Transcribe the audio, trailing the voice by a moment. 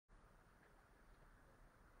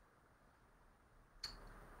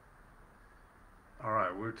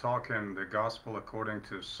We're talking the gospel according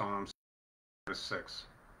to Psalm 76.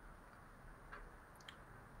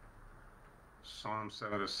 Psalm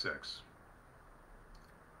 76.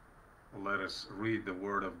 Let us read the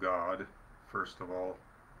word of God first of all.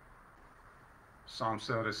 Psalm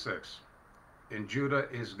 76. In Judah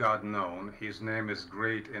is God known, his name is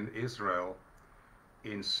great in Israel.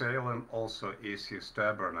 In Salem also is his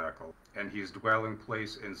tabernacle, and his dwelling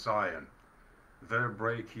place in Zion. There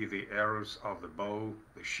brake he the arrows of the bow,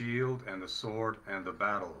 the shield, and the sword, and the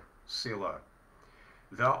battle. Selah.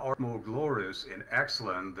 Thou art more glorious and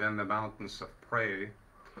excellent than the mountains of prey.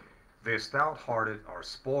 The stout-hearted are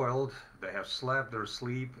spoiled, they have slept their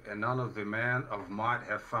sleep, and none of the men of might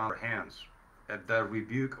have found their hands. At thy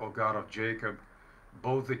rebuke, O God of Jacob,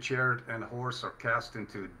 both the chariot and horse are cast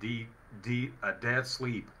into a dead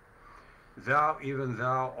sleep. Thou, even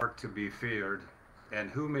thou, art to be feared, and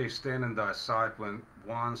who may stand in thy sight when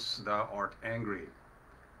once thou art angry?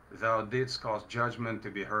 Thou didst cause judgment to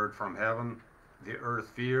be heard from heaven. The earth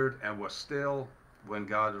feared and was still when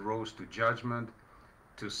God rose to judgment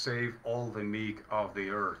to save all the meek of the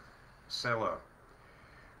earth. Selah.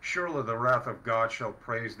 Surely the wrath of God shall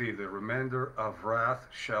praise thee, the remainder of wrath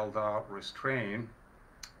shalt thou restrain.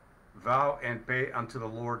 Vow and pay unto the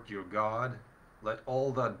Lord your God. Let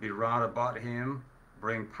all that be round about him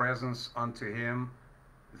bring presents unto him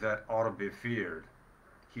that ought to be feared.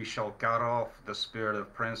 He shall cut off the spirit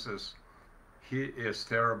of princes. He is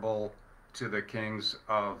terrible to the kings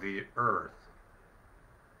of the earth.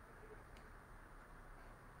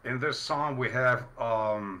 In this psalm we have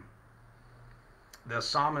the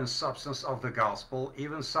sum and substance of the gospel,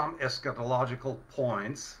 even some eschatological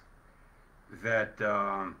points that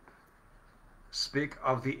speak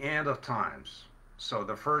of the end of times. So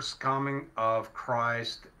the first coming of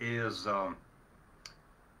Christ is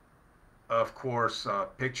of course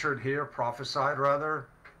pictured here, prophesied rather,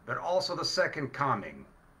 but also the second coming,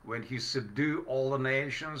 when he subdue all the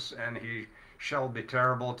nations, and he shall be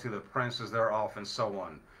terrible to the princes thereof, and so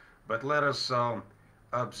on. But let us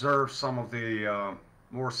observe some of the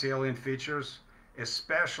more salient features,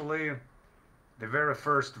 especially the very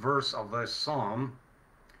first verse of this psalm,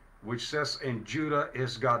 which says, in Judah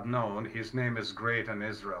is God known, his name is great in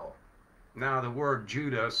Israel. Now the word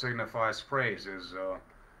Judah signifies praise, as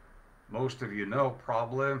most of you know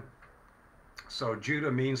probably. So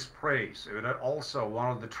Judah means praise. It is also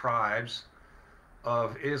one of the tribes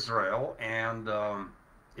of Israel, and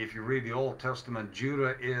if you read the Old Testament,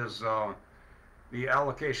 Judah is the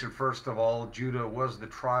allocation. First of all, Judah was the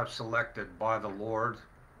tribe selected by the Lord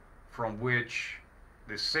from which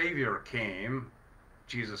the Savior came,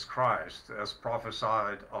 Jesus Christ, as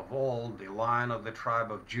prophesied of old, the Lion of the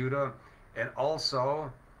tribe of Judah, and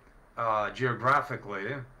also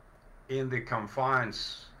geographically in the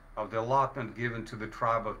confines of the allotment given to the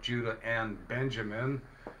tribe of Judah and Benjamin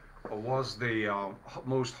was the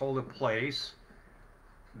most holy place,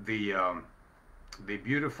 the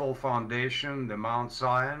beautiful foundation, the Mount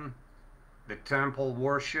Zion, the temple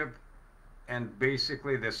worship, and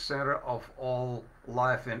basically the center of all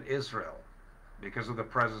life in Israel, because of the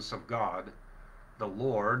presence of God, the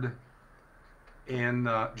Lord, in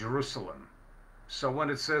Jerusalem. So when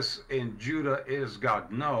it says in Judah is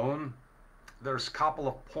God known, there's a couple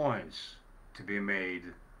of points to be made.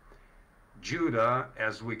 Judah,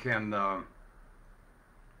 as we can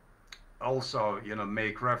also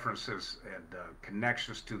make references and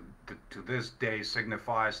connections to this day,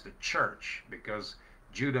 signifies the church, because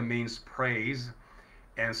Judah means praise,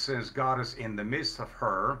 and since God is in the midst of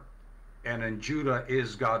her, and in Judah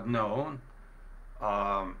is God known,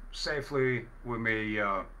 safely we may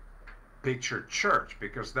picture church,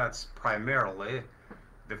 because that's primarily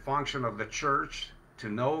the function of the church, to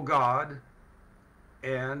know God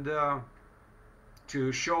and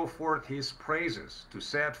to show forth his praises, to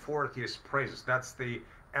set forth his praises. That's the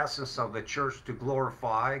essence of the church, to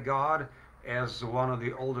glorify God. As one of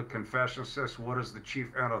the older confessions says, what is the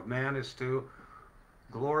chief end of man? Is to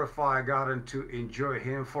glorify God and to enjoy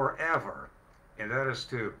him forever. And that is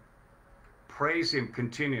to praise him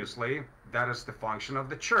continuously. That is the function of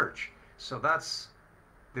the church. So that's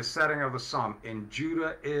the setting of the psalm. In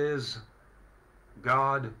Judah is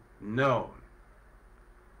God known.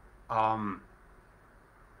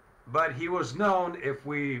 But he was known, if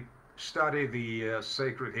we study the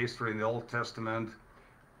sacred history in the Old Testament,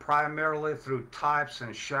 primarily through types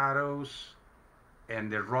and shadows and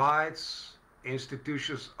the rites,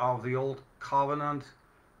 institutions of the Old Covenant,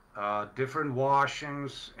 different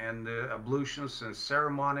washings and ablutions and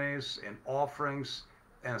ceremonies and offerings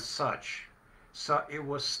and such. So it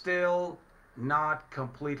was still not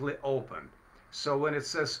completely open. So when it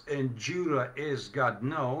says, in Judah is God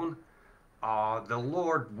known, the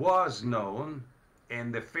Lord was known,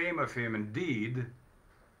 and the fame of him indeed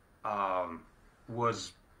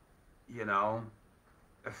was, you know,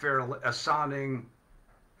 a sounding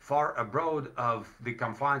far abroad of the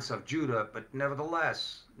confines of Judah, but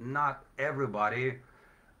nevertheless, not everybody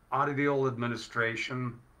under the old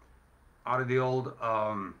administration, under the old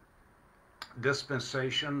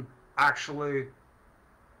dispensation, actually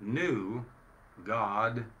knew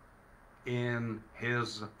God in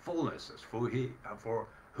his fullness, as for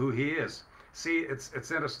who he is. See,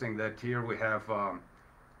 it's interesting that here we have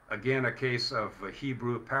again a case of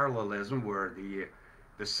Hebrew parallelism where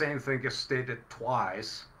the same thing is stated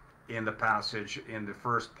twice in the passage. In the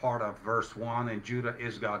first part of verse 1, and Judah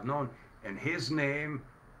is God known, and his name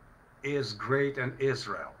is great in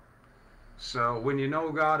Israel. So when you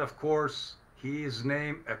know God, of course, his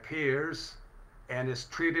name appears and is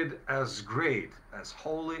treated as great, as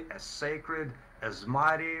holy, as sacred, as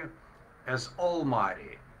mighty, as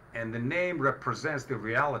almighty. And the name represents the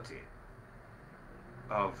reality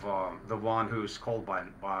of the one who is called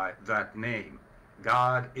by that name.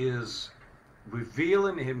 God is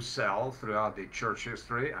revealing himself throughout the church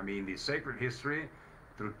history, I mean the sacred history,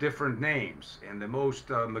 through different names. And the most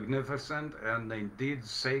magnificent and indeed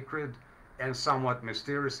sacred and somewhat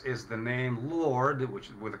mysterious is the name Lord, which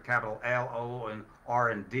is with a capital L-O and R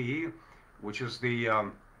and D, which is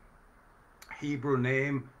the Hebrew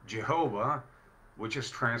name Jehovah, which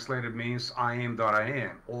is translated means I am that I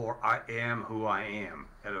am, or I am who I am.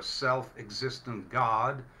 And a self-existent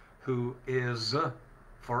God who is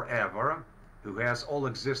forever, who has all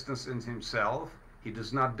existence in himself. He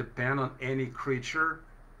does not depend on any creature.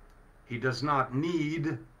 He does not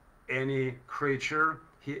need any creature.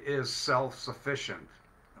 He is self-sufficient,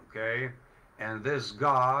 okay? And this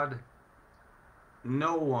God,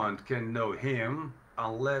 no one can know him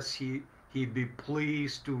unless he be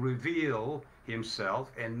pleased to reveal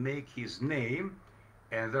himself and make his name,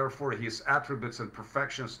 and therefore his attributes and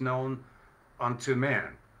perfections known unto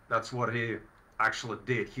man. That's what he actually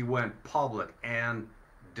did. He went public and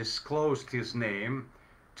disclosed his name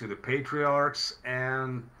to the patriarchs,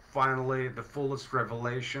 and finally the fullest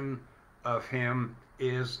revelation of him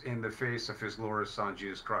is in the face of his glorious Son,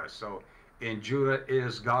 Jesus Christ. So in Judah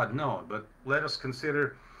is God known. But let us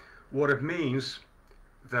consider what it means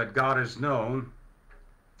that God is known,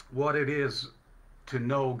 what it is to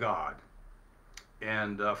know God.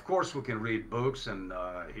 And of course we can read books and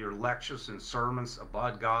hear lectures and sermons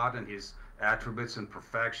about God and his attributes and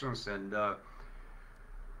perfections, and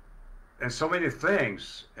so many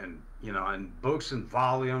things, and and books and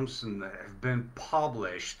volumes and have been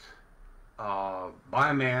published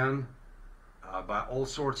by man, by all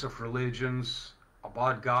sorts of religions,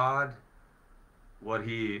 about God, what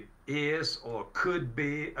he is or could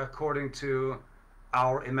be according to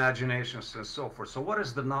our imaginations and so forth. So what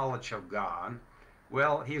is the knowledge of God?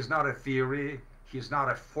 Well, he's not a theory, he's not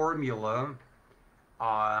a formula.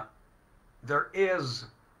 There is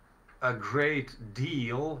a great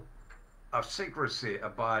deal of secrecy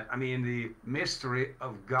about, the mystery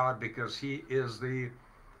of God, because he is the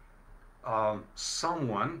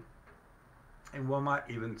someone, and one might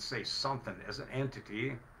even say something, as an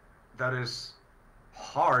entity that is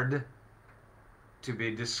hard to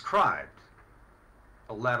be described,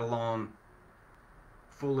 let alone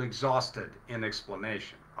fully exhausted in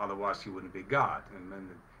explanation. Otherwise he wouldn't be God. And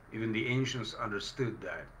even the ancients understood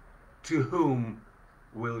that. To whom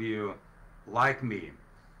will you like me,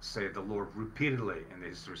 say the Lord repeatedly in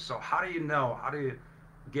history. So how do you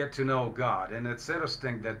get to know God? And it's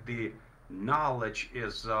interesting that the knowledge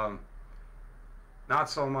is not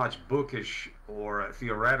so much bookish or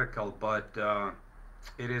theoretical, but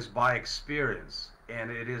it is by experience, and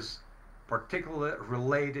it is particularly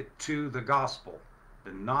related to the gospel.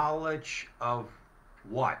 The knowledge of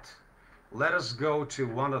what? Let us go to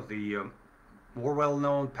one of the more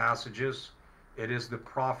well-known passages. It is the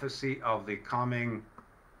prophecy of the coming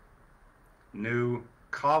new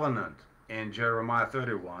covenant in Jeremiah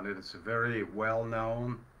 31. It is very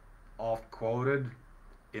well-known, oft quoted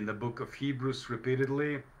in the book of Hebrews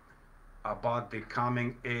repeatedly, about the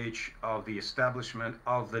coming age of the establishment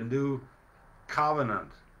of the new covenant,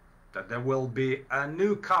 that there will be a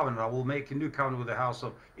new covenant. I will make a new covenant with the house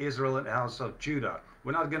of Israel and the house of Judah.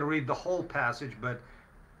 We're not going to read the whole passage, but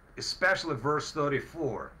especially verse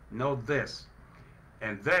 34. Note this: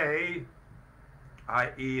 and they,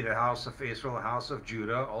 i.e. the house of Israel, the house of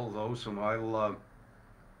Judah, all those whom I will,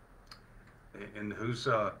 in whose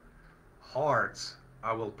hearts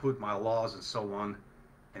I will put my laws and so on,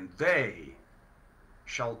 and they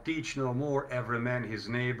shall teach no more every man his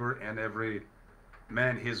neighbor and every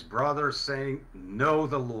man his brother, saying, Know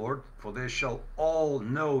the Lord, for they shall all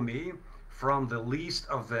know me, from the least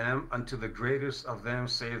of them unto the greatest of them,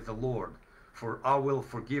 saith the Lord. For I will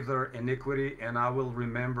forgive their iniquity, and I will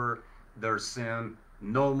remember their sin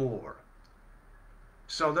no more.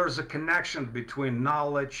 So there's a connection between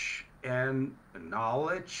knowledge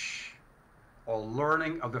or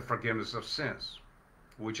learning of the forgiveness of sins,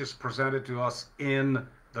 which is presented to us in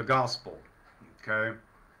the gospel. Okay?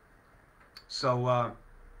 So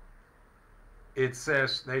it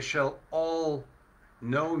says, they shall all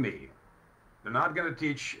know me. They're not going to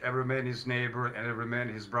teach every man his neighbor and every man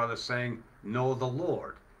his brother, saying, know the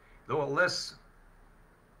Lord. Though unless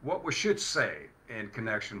what we should say in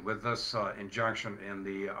connection with this injunction in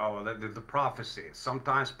the prophecy.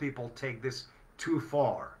 Sometimes people take this too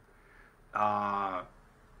far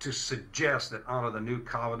to suggest that under the new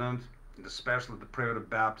covenant, and especially the primitive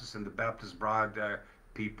Baptists and the Baptist bride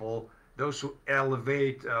people, those who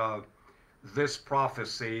elevate this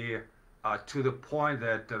prophecy to the point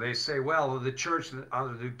that they say, well, the church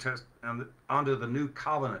under the new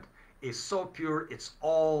covenant is so pure, it's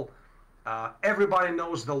all everybody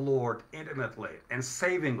knows the Lord intimately and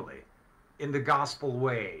savingly in the gospel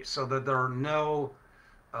way, so that there are no,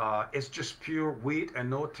 it's just pure wheat and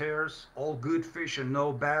no tares, all good fish and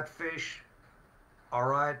no bad fish, all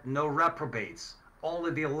right, no reprobates,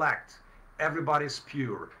 only the elect, everybody's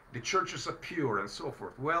pure, the churches are pure, and so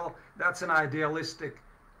forth. Well, that's an idealistic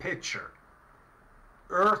picture.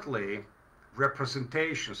 Earthly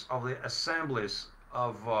representations of the assemblies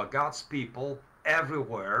of God's people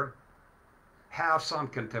everywhere have some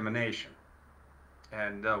contamination,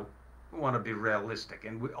 and we want to be realistic.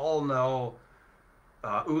 And we all know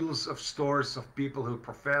oodles of stories of people who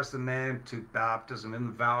professed the name to baptism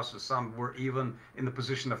in vows, or some were even in the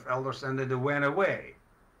position of elders, and then they went away.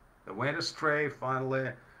 They went astray,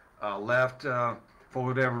 finally left for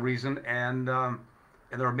whatever reason, and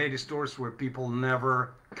there are many stories where people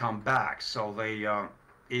never come back. So they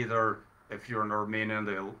either, if you're an Armenian,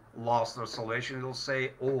 they lost their salvation, they'll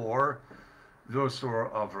say, or those who are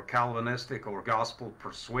of a Calvinistic or gospel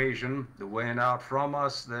persuasion, they went out from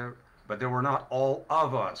us, but they were not all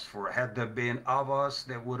of us. For had they been of us,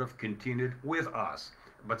 they would have continued with us.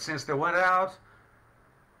 But since they went out,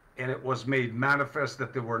 and it was made manifest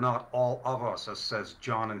that they were not all of us, as says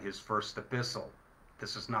John in his first epistle.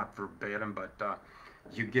 This is not verbatim, but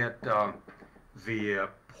you get the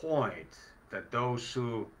point that those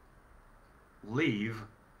who leave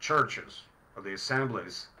churches or the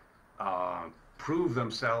assemblies prove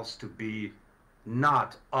themselves to be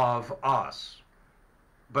not of us.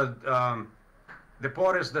 But the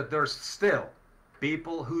point is that there's still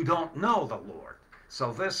people who don't know the Lord.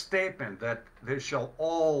 So this statement that they shall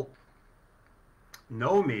all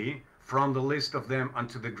know me, from the least of them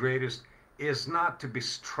unto the greatest, is not to be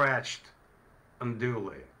stretched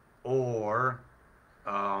unduly or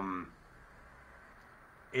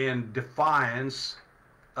in defiance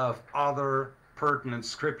of other pertinent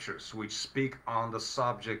scriptures which speak on the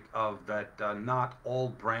subject of that not all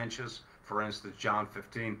branches, for instance John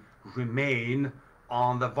 15, remain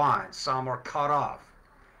on the vine. Some are cut off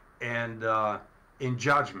and in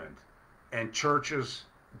judgment, and churches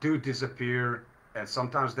do disappear, and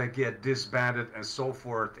sometimes they get disbanded and so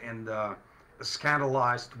forth, and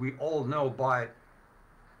scandalized. We all know by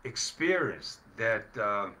experience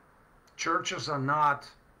that churches are not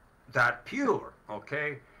that pure,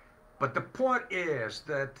 okay? But the point is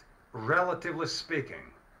that, relatively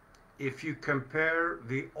speaking, if you compare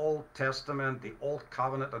the Old Testament, the Old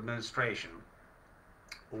Covenant administration,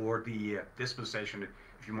 or the dispensation,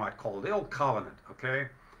 if you might call it the Old Covenant, okay?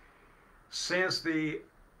 Since the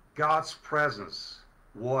God's presence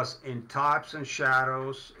was in types and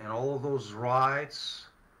shadows and all of those rites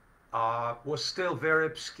was still very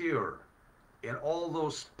obscure. In all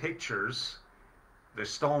those pictures, the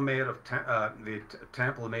stone made of the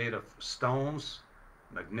temple made of stones,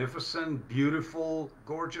 magnificent, beautiful,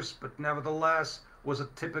 gorgeous, but nevertheless was a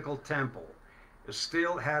typical temple. It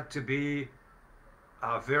still had to be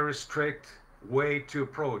a very strict way to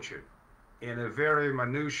approach it, in a very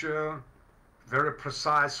minutiae, very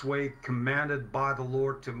precise way commanded by the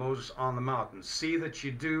Lord to Moses on the mountain. See that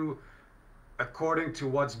you do according to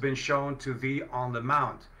what's been shown to thee on the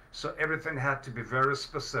mount. So everything had to be very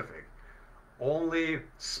specific. Only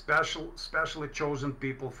specially chosen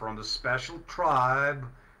people from the special tribe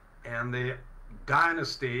and the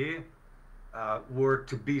dynasty were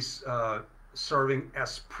to be serving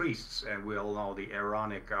as priests, and we all know the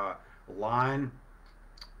Aaronic line.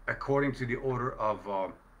 According to the order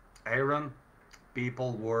of Aaron,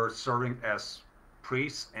 people were serving as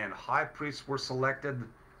priests, and high priests were selected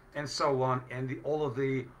and so on, and all of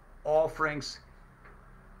the offerings,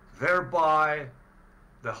 thereby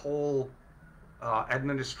the whole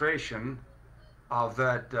administration of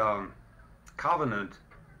that covenant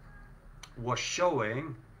was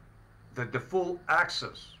showing that the full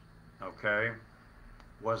access, okay,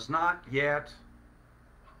 was not yet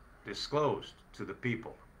disclosed to the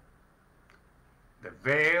people. The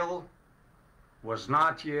veil was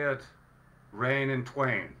not yet rent in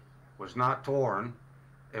twain, was not torn,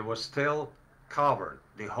 it was still covered.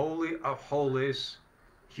 The Holy of Holies,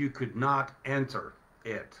 you could not enter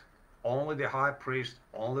it. Only the high priest,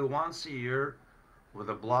 only once a year, with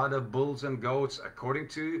the blood of bulls and goats, according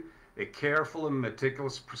to a careful and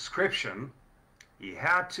meticulous prescription, he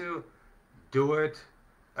had to do it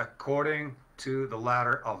according to the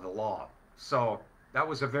letter of the law. So that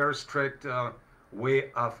was a very strict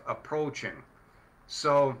way of approaching.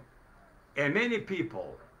 So, and many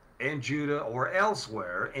people in Judah or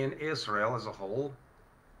elsewhere in Israel as a whole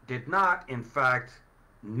did not, in fact,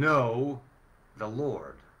 know the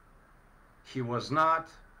Lord. He was not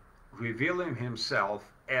revealing himself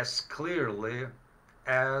as clearly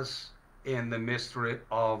as in the mystery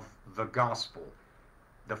of the gospel,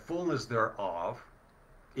 the fullness thereof,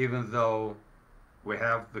 even though we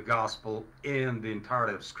have the gospel in the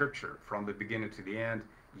entirety of Scripture from the beginning to the end,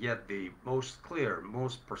 yet the most clear,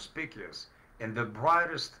 most perspicuous, and the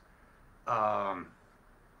brightest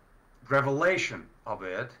revelation of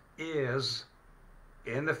it is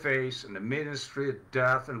in the face and the ministry,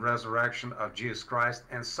 death, and resurrection of Jesus Christ,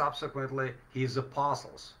 and subsequently his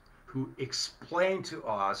apostles, who explained to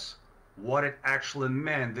us what it actually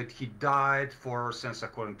meant that he died for our sins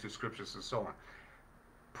according to scriptures and so on.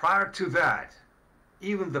 Prior to that,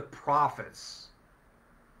 even the prophets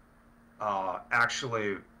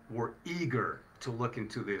actually were eager to look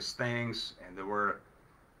into these things, and they were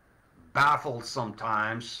baffled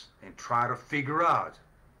sometimes and try to figure out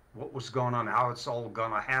what was going on, how it's all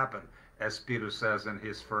going to happen, as Peter says in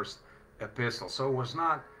his first epistle. So it was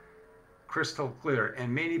not crystal clear,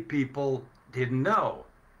 and many people didn't know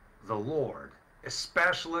the Lord,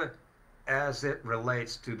 especially as it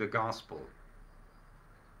relates to the gospel.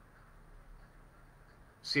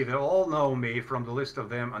 See, they all know me, from the least of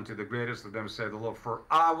them unto the greatest of them, said the Lord, for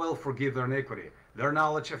I will forgive their iniquity. Their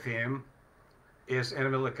knowledge of him is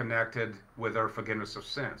intimately connected with their forgiveness of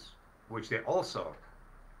sins, which they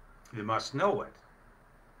must know it.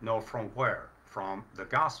 Know from where? From the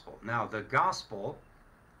gospel. Now, the gospel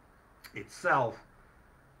itself,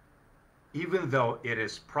 even though it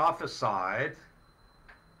is prophesied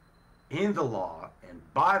in the law and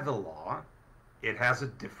by the law, it has a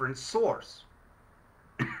different source.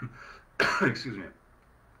 Excuse me.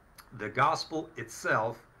 The gospel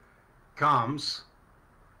itself comes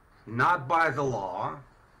not by the law,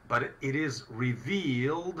 but it is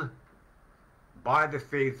revealed by the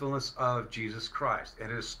faithfulness of Jesus Christ.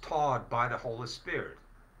 It is taught by the Holy Spirit.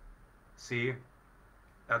 See,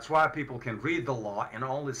 that's why people can read the law and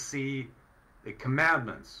only see the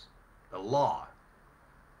commandments, the law.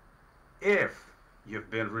 If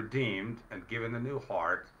you've been redeemed and given a new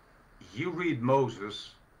heart, you read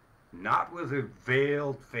Moses not with a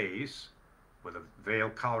veiled face, with a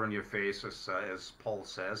veiled color in your face, as Paul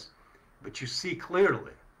says, but you see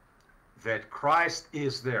clearly that Christ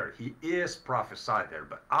is there. He is prophesied there,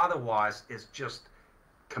 but otherwise it's just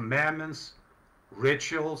commandments,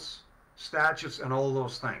 rituals, statutes, and all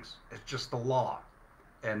those things. It's just the law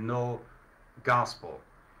and no gospel.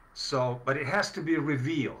 So, but it has to be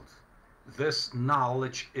revealed. This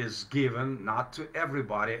knowledge is given not to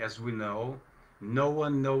everybody, as we know. No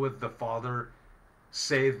one knoweth the Father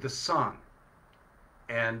save the Son.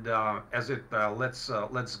 And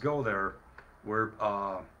let's go there, where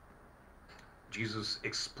Jesus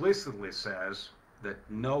explicitly says that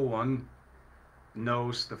no one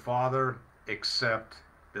knows the Father except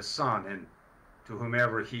the Son, and to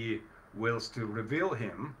whomever he wills to reveal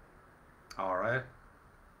him. All right.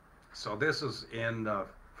 So this is in,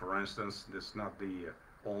 for instance, this is not the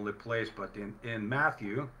only place, but in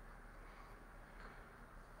Matthew.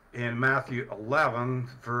 In Matthew 11,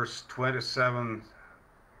 verse 27,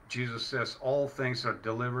 Jesus says, all things are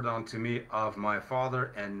delivered unto me of my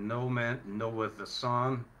Father, and no man knoweth the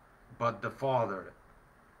Son, but the Father.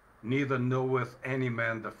 Neither knoweth any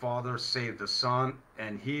man the Father, save the Son,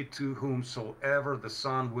 and he to whomsoever the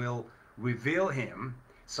Son will reveal him.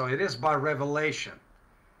 So it is by revelation.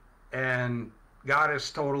 And God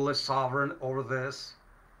is totally sovereign over this.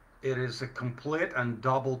 It is a complete and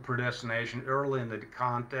double predestination. Early in the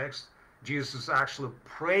context, Jesus is actually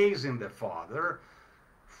praising the Father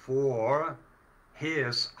for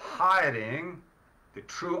his hiding the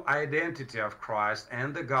true identity of Christ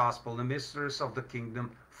and the gospel, the mysteries of the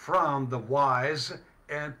kingdom, from the wise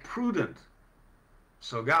and prudent.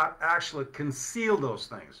 So God actually concealed those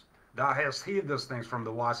things. Thou hast hid those things from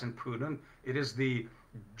the wise and prudent. It is the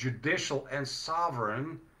judicial and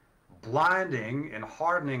sovereign blinding and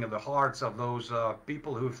hardening of the hearts of those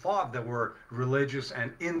people who thought they were religious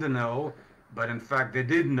and in the know, but in fact they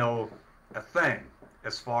didn't know a thing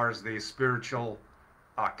as far as the spiritual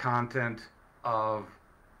content of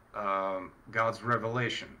God's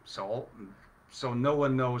revelation. So no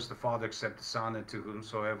one knows the Father except the Son, and to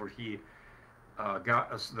whomsoever He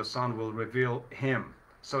the Son will reveal Him.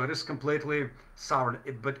 So it is completely sovereign,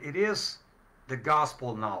 but it is the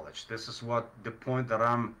gospel knowledge. This is what the point that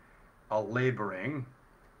I'm laboring.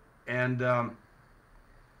 And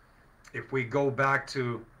if we go back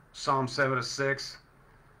to Psalm 76,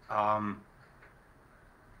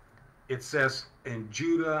 it says, in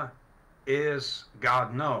Judah is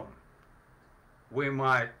God known. We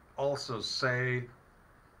might also say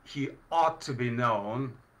He ought to be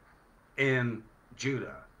known in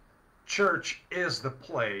Judah. Church is the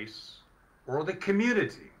place or the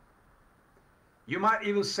community. You might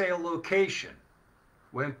even say a location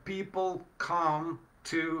when people come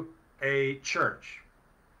to a church.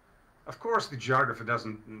 Of course, the geography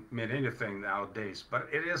doesn't mean anything nowadays, but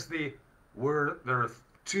it is the where there are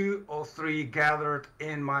 2 or 3 gathered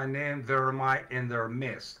in my name, there am I in their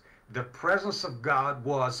midst. The presence of God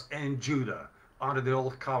was in Judah under the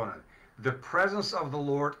old covenant. The presence of the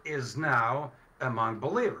Lord is now among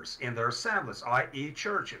believers in their assemblies, i.e.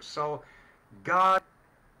 churches. So God,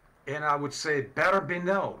 and I would say, better be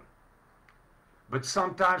known. But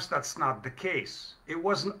sometimes that's not the case. It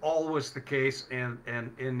wasn't always the case in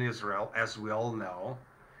Israel, as we all know,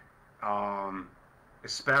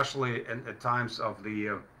 especially in the times of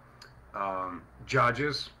the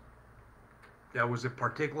judges. There was a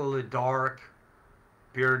particularly dark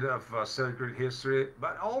period of sacred history,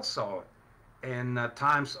 but also in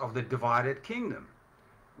times of the divided kingdom,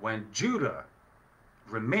 when Judah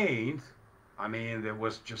remained. I mean, there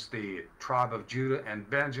was just the tribe of Judah and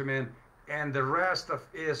Benjamin, and the rest of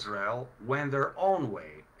Israel went their own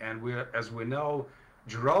way. And as we know,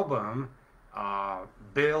 Jeroboam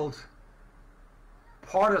built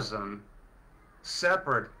partisan,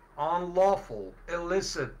 separate, unlawful,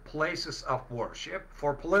 illicit places of worship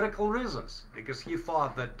for political reasons, because he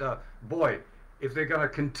thought that, boy, if they're going to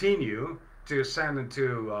continue to ascend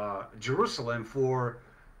into Jerusalem for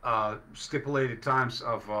stipulated times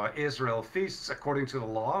of Israel feasts according to the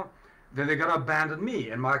law, then they're going to abandon me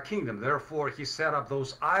and my kingdom. Therefore, he set up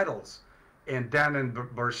those idols in Dan and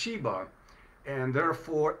Beersheba, and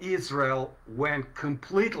therefore Israel went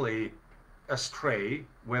completely astray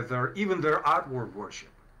with even their outward worship.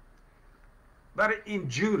 But in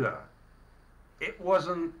Judah, it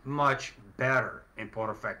wasn't much better in point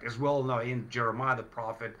of fact. As well know, in Jeremiah the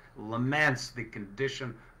prophet laments the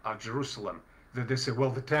condition of Jerusalem. That they say, well,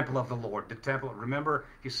 the temple of the Lord, the temple, remember,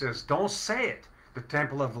 he says, don't say it, the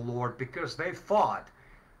temple of the Lord, because they thought,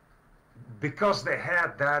 because they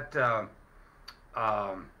had that,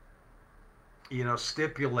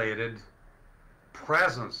 stipulated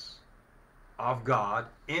presence of God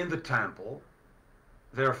in the temple,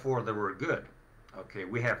 therefore they were good. Okay,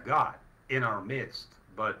 we have God in our midst,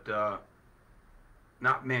 but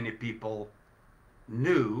not many people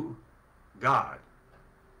knew God.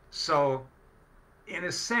 So, in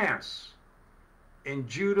a sense, in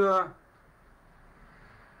Judah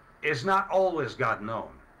is not always God known.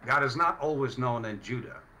 God is not always known in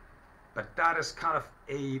Judah, but that is kind of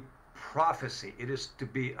a prophecy. It is to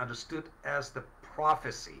be understood as the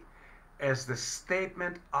prophecy, as the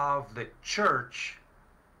statement of the church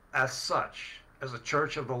as such, as a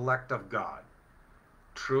church of the elect of God,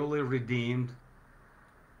 truly redeemed,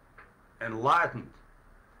 enlightened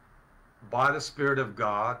by the Spirit of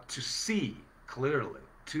God to see clearly,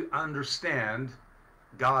 to understand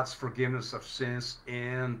God's forgiveness of sins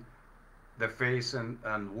in the face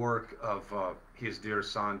and work of His dear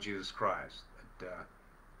Son, Jesus Christ. That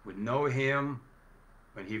we know Him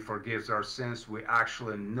when He forgives our sins. We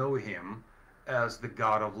actually know Him as the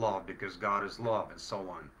God of love, because God is love, and so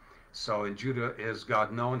on. So in Judah is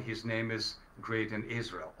God known. His name is great in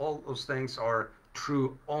Israel. All those things are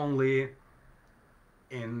true only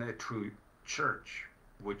in a true church,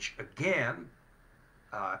 which again,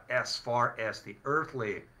 as far as the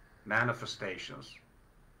earthly manifestations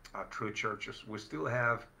of true churches, we still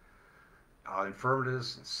have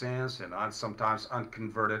infirmities and sins, and sometimes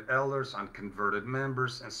unconverted elders, unconverted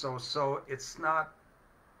members, and so it's not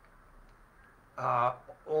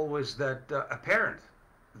always that apparent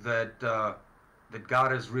that that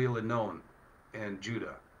God is really known in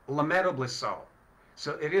Judah. Lamentably so.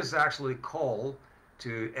 So it is actually called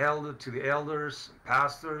to the elders,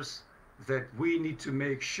 pastors, that we need to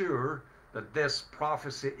make sure that this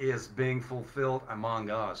prophecy is being fulfilled among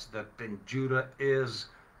us, that in Judah is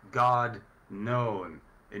God known,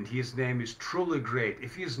 and his name is truly great.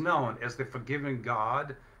 If he's known as the forgiving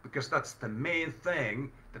God, because that's the main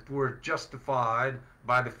thing, that we're justified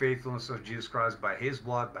by the faithfulness of Jesus Christ, by his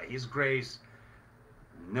blood, by his grace,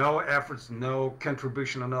 no efforts, no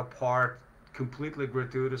contribution on our part, completely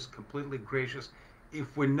gratuitous, completely gracious.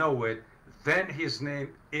 If we know it, then his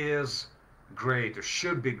name is great, or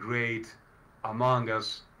should be great among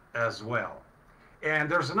us as well. And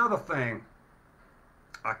there's another thing.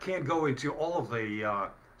 I can't go into all of the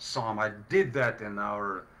psalm. I did that in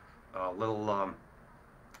our little.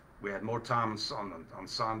 We had more time on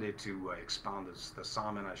Sunday to expound the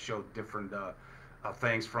psalm, and I showed different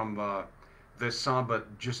things from this psalm.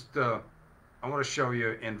 But just I want to show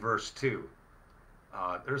you in verse 2.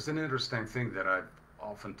 There's an interesting thing that I've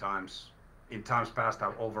oftentimes, in times past,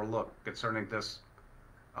 I've overlooked concerning this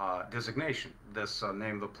designation, this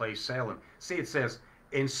name of the place, Salem. See, it says,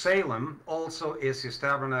 in Salem also is his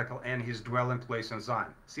tabernacle and his dwelling place in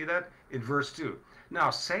Zion. See that? In verse 2. Now,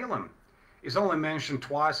 Salem is only mentioned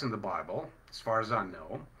twice in the Bible, as far as I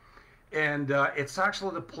know. And it's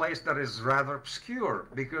actually the place that is rather obscure,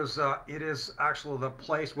 because it is actually the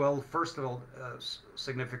place, well, first of all,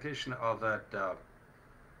 signification of that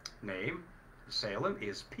name, Salem,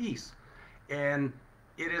 is peace. And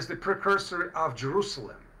it is the precursor of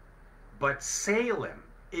Jerusalem. But Salem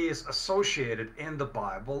is associated in the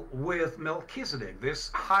Bible with Melchizedek, this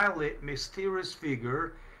highly mysterious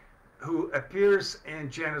figure who appears in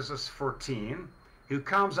Genesis 14, who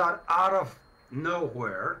comes out of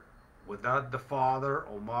nowhere, without the father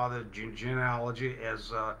or mother genealogy,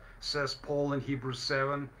 as says Paul in Hebrews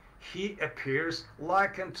 7. He appears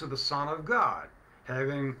likened to the Son of God,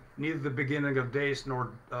 having neither the beginning of days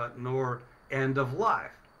nor end of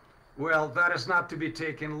life. Well, that is not to be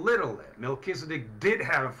taken literally. Melchizedek did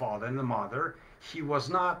have a father and a mother. He was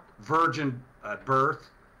not virgin at birth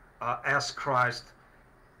as Christ,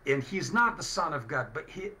 and he's not the Son of God, but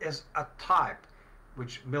he is a type,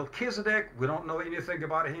 which Melchizedek, we don't know anything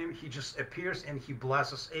about him. He just appears and he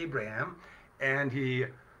blesses Abraham, and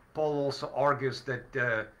Paul also argues that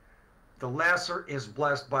the lesser is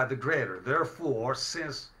blessed by the greater. Therefore,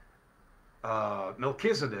 since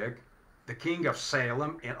Melchizedek, the king of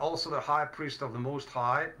Salem, and also the high priest of the Most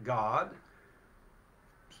High God,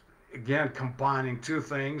 again combining two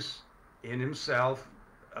things in himself,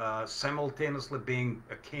 simultaneously being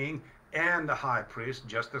a king and a high priest,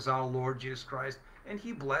 just as our Lord Jesus Christ, and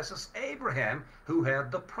he blesses Abraham, who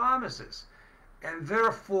had the promises. And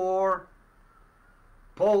therefore,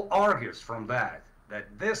 Paul argues from that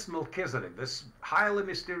this Melchizedek, this highly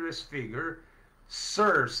mysterious figure,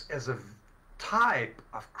 serves as a type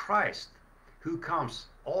of Christ, who comes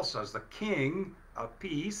also as the king of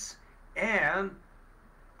peace and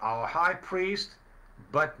our high priest,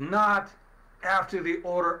 but not after the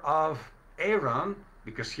order of Aaron,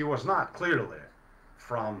 because he was not clearly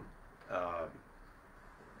from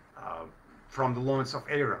the loins of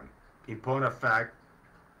Aaron. In point of fact,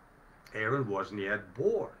 Aaron wasn't yet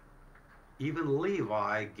born. Even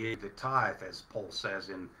Levi gave the tithe, as Paul says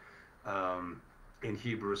in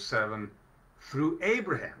Hebrews 7, through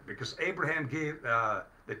Abraham, because Abraham gave the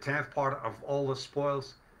 10th part of all the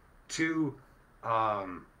spoils to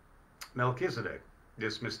Melchizedek,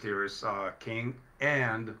 this mysterious king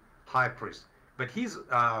and high priest. But he's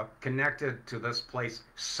connected to this place,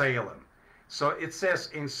 Salem. So it says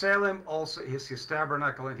in Salem also is his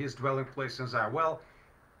tabernacle and his dwelling place in Zion. Well,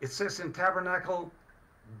 it says in tabernacle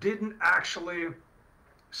didn't actually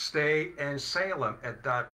stay in Salem. At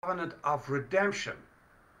that covenant of redemption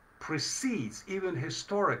precedes, even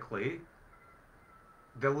historically,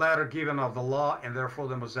 the letter given of the law, and therefore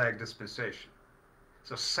the Mosaic dispensation.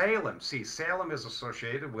 So Salem is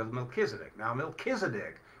associated with Melchizedek. Now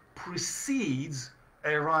Melchizedek precedes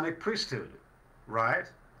Aaronic priesthood, right?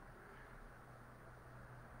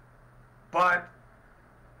 But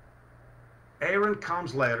Aaron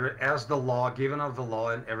comes later as the law, given of the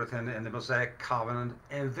law and everything in the Mosaic covenant,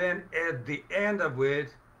 and then at the end of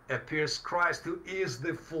it appears Christ, who is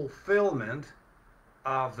the fulfillment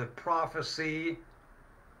of the prophecy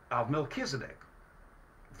of Melchizedek.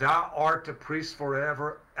 Thou art a priest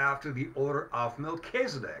forever after the order of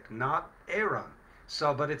Melchizedek, not Aaron.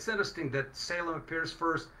 So, but it's interesting that Salem appears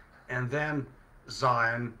first and then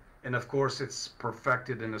Zion, and of course it's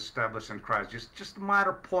perfected and established in Christ. Just a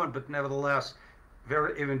minor point, but nevertheless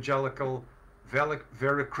very evangelical,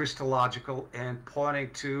 very Christological, and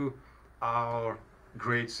pointing to our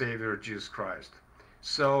great Savior Jesus Christ.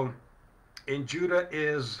 So in Judah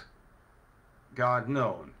is God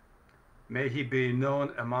known. May he be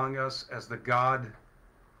known among us as the God,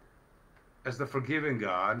 as the forgiving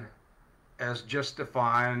God, as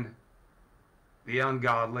justifying the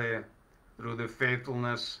ungodly through the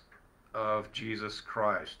faithfulness of Jesus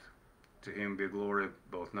Christ. To him be glory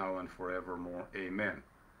both now and forevermore. Amen.